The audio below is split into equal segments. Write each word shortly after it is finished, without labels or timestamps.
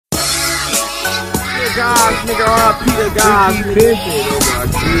the guys, nigga. RIP the guys,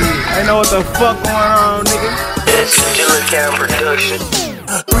 nigga. Ain't know what the fuck going on, nigga. It's Gillaspikelee production.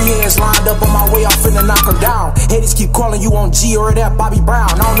 3 hands lined up on my way, I'm finna knock her down. Haters keep calling you on G or that Bobby Brown.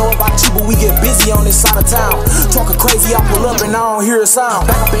 I don't know about you, but we get busy on this side of town. Talking crazy, I pull up and I don't hear a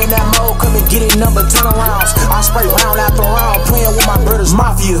sound. Back up in that mode, come and get it, number 10 rounds. I spray round after round, playing with my brothers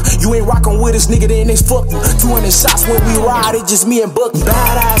Mafia. You ain't rockin' with us, nigga, then they fuck you. 200 shots when we ride, it's just me and Bucky.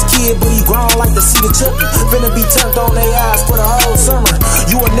 Badass kid, but he grown like the seed of Chucky. Finna be turned on they ass for the whole summer.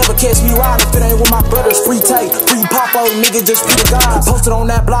 You will never catch me riding if it ain't with my brothers. Free tape, free pop-o, nigga, just free the guys. Posted on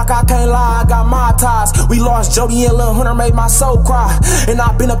that block, I can't lie, I got my ties. We lost Jody and Lil Hunter, made my soul cry. And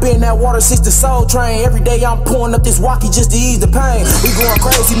I been up in that water since the Soul Train. Every day I'm pouring up this walkie just to ease the pain. We going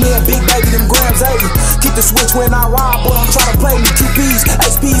crazy, me and Big Baby, them grams 80. Keep the switch when I ride, but I'm trying to play me 2Ps,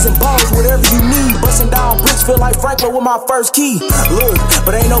 HPs and bows, whatever you need. Busting down bricks, feel like Franklin with my first key. Look,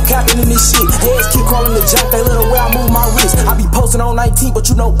 but ain't no capping in this shit. Heads keep calling the junk, they little way I move my wrist. I be posting on 19, but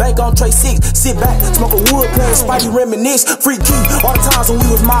you know bank on tray 6. Sit back, smoke a wood, playing Spidey reminisce. Free key, all the times when we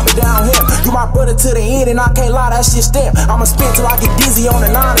was mobbing down here. You my brother to the end, and I can't lie, that shit stamp. I'ma spin till I get dizzy on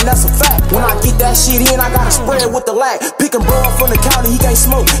the 9, and that's a fact. When I get that shit in, I gotta spread with the lack. Pick and bro up from the county, he can't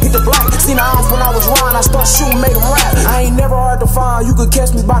smoke, hit the black. Seen the house when I was riding, I start shooting, made him rap. I ain't never hard to find, you could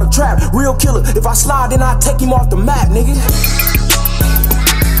catch me by the trap. Real killer, if I slide, then I take him off the map, nigga.